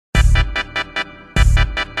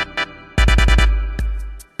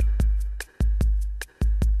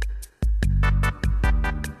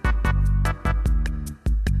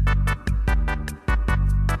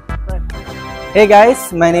Hey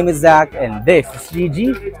guys, my name is Zach and this is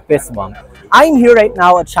GG Fist Bump. I'm here right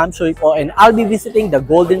now at Sham Shui Po and I'll be visiting the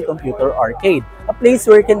Golden Computer Arcade, a place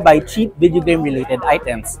where you can buy cheap video game related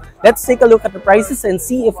items. Let's take a look at the prices and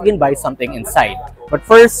see if we can buy something inside. But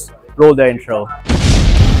first, roll the intro.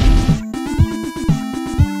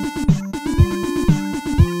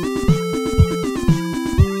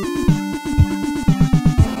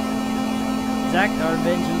 Zach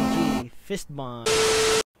Arben GG Fist Bump.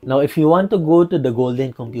 Now, if you want to go to the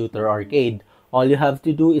Golden Computer Arcade, all you have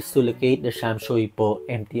to do is to locate the Sham Shui Po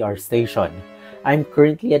MTR station. I'm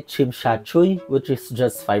currently at Shim Shui, which is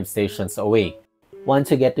just 5 stations away. Once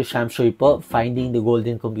you get to Sham Shui Po, finding the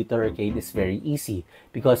Golden Computer Arcade is very easy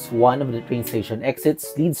because one of the train station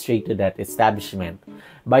exits leads straight to that establishment.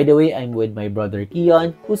 By the way, I'm with my brother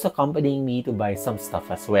Kion, who's accompanying me to buy some stuff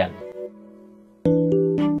as well.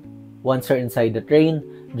 Once you're inside the train,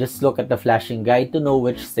 just look at the flashing guide to know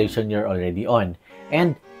which station you're already on,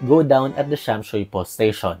 and go down at the Sham Shui Po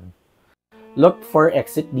station. Look for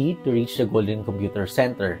exit D to reach the Golden Computer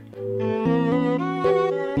Center.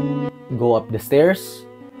 Go up the stairs,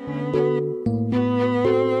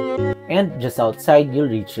 and just outside you'll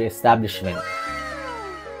reach the establishment.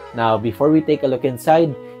 Now, before we take a look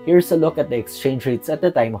inside, here's a look at the exchange rates at the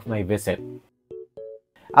time of my visit.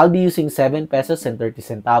 I'll be using 7 pesos and 30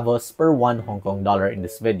 centavos per 1 Hong Kong dollar in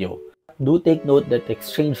this video. Do take note that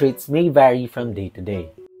exchange rates may vary from day to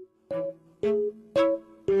day.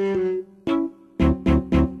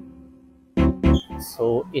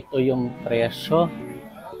 So, ito yung presyo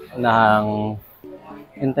ng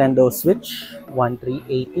Nintendo Switch,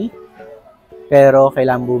 1,380. Pero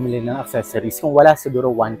kailangan bumili ng accessories. Kung wala, siguro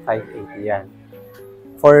 1,580 yan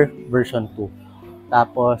for version 2.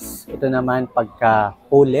 Tapos, ito naman pagka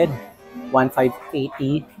OLED,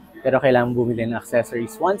 1,580. Pero kailangan bumili ng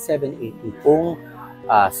accessories, 1,780 kung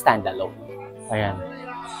standalone. Ayan.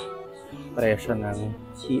 Presyo ng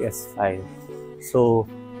PS5. So,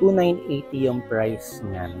 2,980 yung price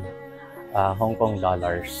niyan, Hong Kong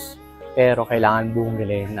dollars. Pero kailangan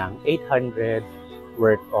bumili ng 800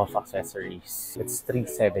 worth of accessories. It's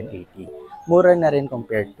 3,780. Mura na rin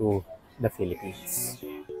compared to the Philippines.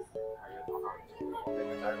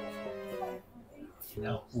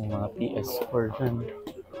 Yung mga PS4 dyan.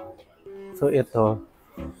 So ito,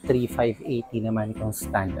 3,580 naman itong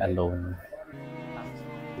standalone.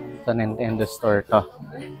 Sa Nintendo Store to.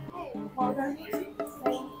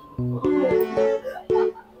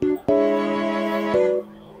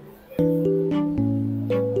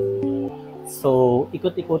 So,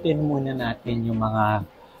 ikot-ikutin muna natin yung mga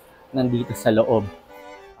nandito sa loob.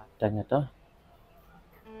 Ito nyo to.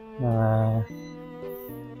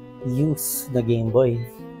 Use the Game Boy.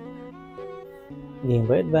 Game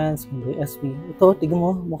Boy Advance, Game Boy SP. Ito, tignan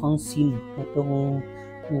mo, mukhang sealed. Itong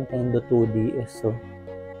Nintendo 2DS. So,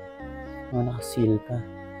 naka-seal pa.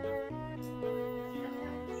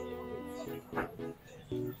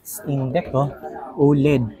 Steam Deck, oh.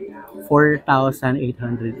 OLED.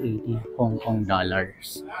 4,880 Hong Kong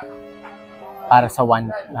dollars. Para sa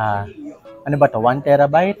 1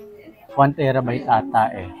 terabyte? 1 terabyte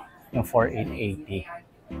ata eh. Yung 4,880.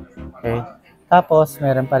 Okay. Tapos,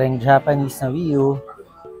 meron pa rin Japanese na Wii U,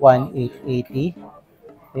 1,880.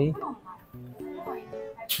 Okay.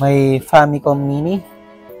 May Famicom Mini,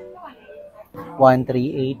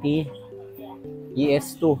 1,380.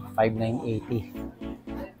 PS2, 5,980.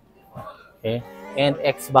 Okay. And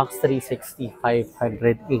Xbox 360,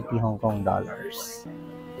 580 Hong Kong dollars.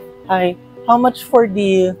 Hi, how much for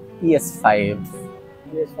the PS5?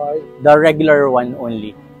 PS5? The regular one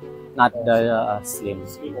only, not the slim.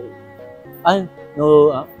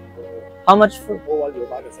 No. How much for?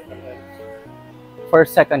 For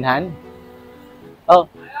second hand? Oh,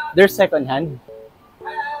 there's second hand.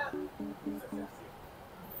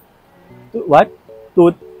 What?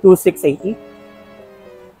 2,680?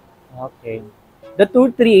 Okay. The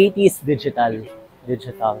 2,380 is digital.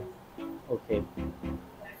 Okay.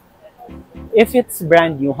 If it's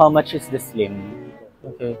brand new, how much is the slim?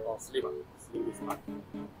 Okay.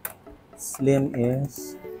 Slim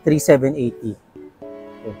is 3,780.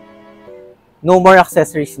 Okay. No more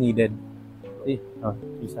accessories needed. Oh,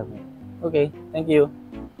 3,780. Okay, thank you.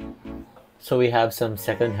 So we have some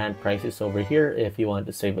second-hand prices over here if you want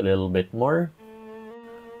to save a little bit more.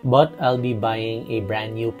 But I'll be buying a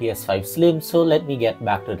brand new PS5 Slim, so let me get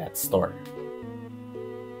back to that store.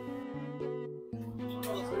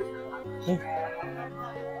 Okay.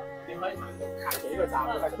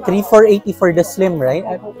 3,480 for the Slim, right?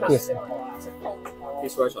 Yes.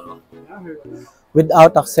 This version, no?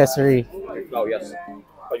 Without accessory. Oh, yes.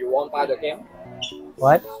 But you want to buy the game?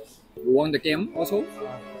 What? You want the game also?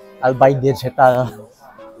 I'll buy digital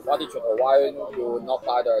Why digital? Why you not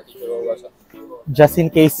buy the digital version? just in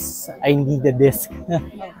case I need the disc.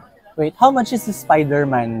 Wait, how much is the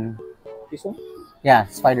Spider-Man? This one? Yeah,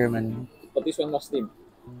 Spider-Man. But this one not slim.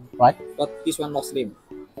 What? But this one not slim.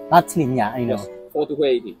 Not slim, yeah, I know. Yes.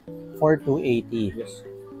 4280. 4280. Yes.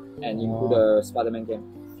 And include the Spider-Man game.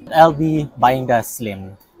 I'll be buying the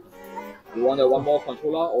slim. You want the one more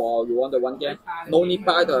controller or you want the one game? No need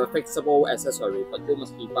buy the flexible accessory, but you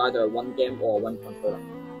must be buy the one game or one controller.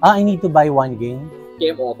 Ah, I need to buy one game.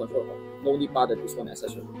 Game or controller. No need buy this one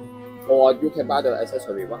accessory. Or you can buy the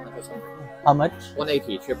accessory 100 something. How much?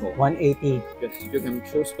 180 triple. 180. Yes, you can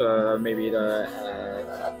choose the maybe the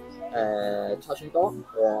charging dock,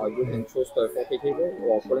 or you can choose the 4K cable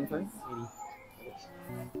or cooling fan.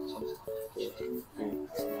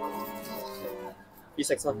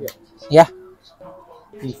 P6 up here. Yeah.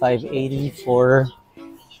 P580 for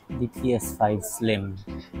the PS5 Slim.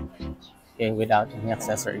 Okay, without any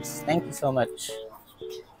accessories. Thank you so much.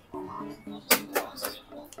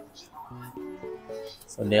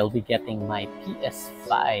 So they'll be getting my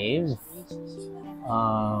PS5.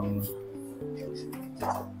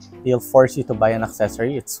 They'll force you to buy an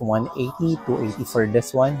accessory. It's 180, 280 for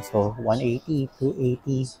this one. So 180,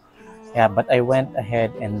 280. Yeah, but I went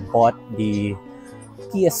ahead and bought the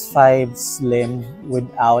PS5 Slim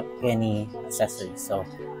without any accessories. So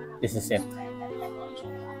this is it.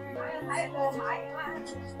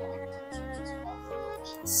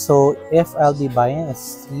 So if I'll be buying a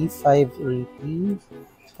C580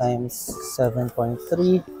 times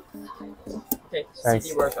 7.3. Okay, Right.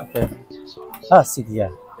 CD version. Okay. Ah, CD,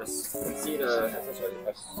 yeah. Just see the accessory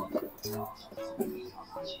first.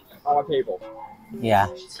 Power cable. Yeah.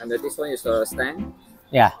 And this one is the stand.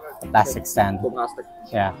 Yeah. Plastic stand. Full plastic.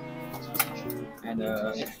 Yeah. And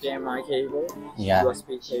HDMI cable. Yeah.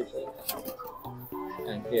 USB cable.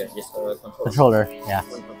 And here is the controller. Controller. Yeah.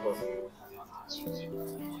 One controller.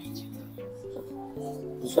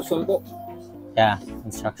 Instruction book Yeah.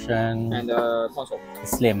 Instruction. and console.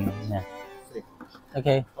 Slim. Yeah. Slim.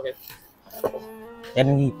 Okay. Okay.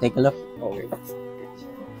 Can we take a look? Okay.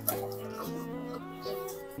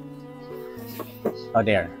 Oh,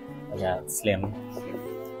 there. Yeah, it's slim.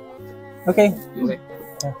 Okay. Okay.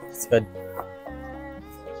 Yeah, it's good.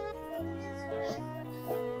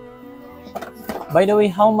 By the way,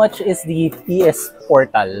 how much is the PS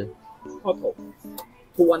Portal? Total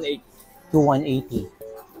 2180. 2180.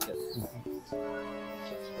 Yes.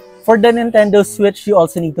 For the Nintendo Switch, you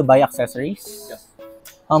also need to buy accessories. Yes.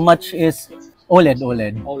 How much is OLED?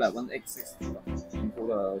 OLED 1860. Include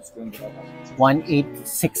the screen protector.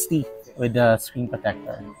 1860 with the screen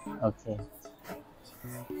protector. Okay.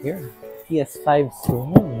 Here, PS5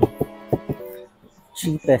 Slim.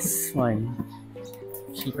 Cheapest one.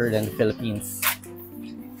 Cheaper than Philippines.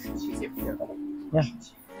 Yeah.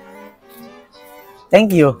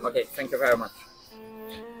 Thank you. Okay, thank you very much.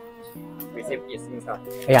 Receipt is inside.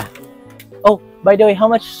 Yeah. Oh, by the way, how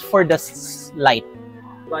much for the light?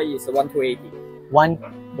 Price is 1280. One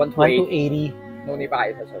 1280. 1280. No need buy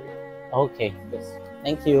accessory. Okay. Yes.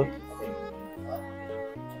 Thank you.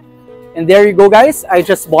 And there you go, guys. I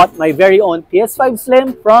just bought my very own PS5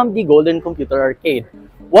 Slim from the Golden Computer Arcade.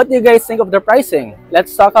 What do you guys think of the pricing?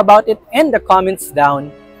 Let's talk about it in the comments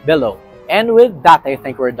down below. And with that, I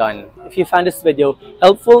think we're done. If you found this video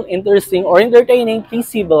helpful, interesting, or entertaining,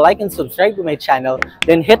 please leave a like and subscribe to my channel.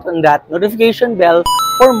 Then hit on that notification bell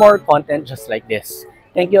for more content just like this.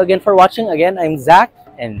 Thank you again for watching. Again, I'm Zach,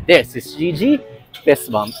 and this is GG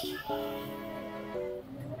Fist Bump.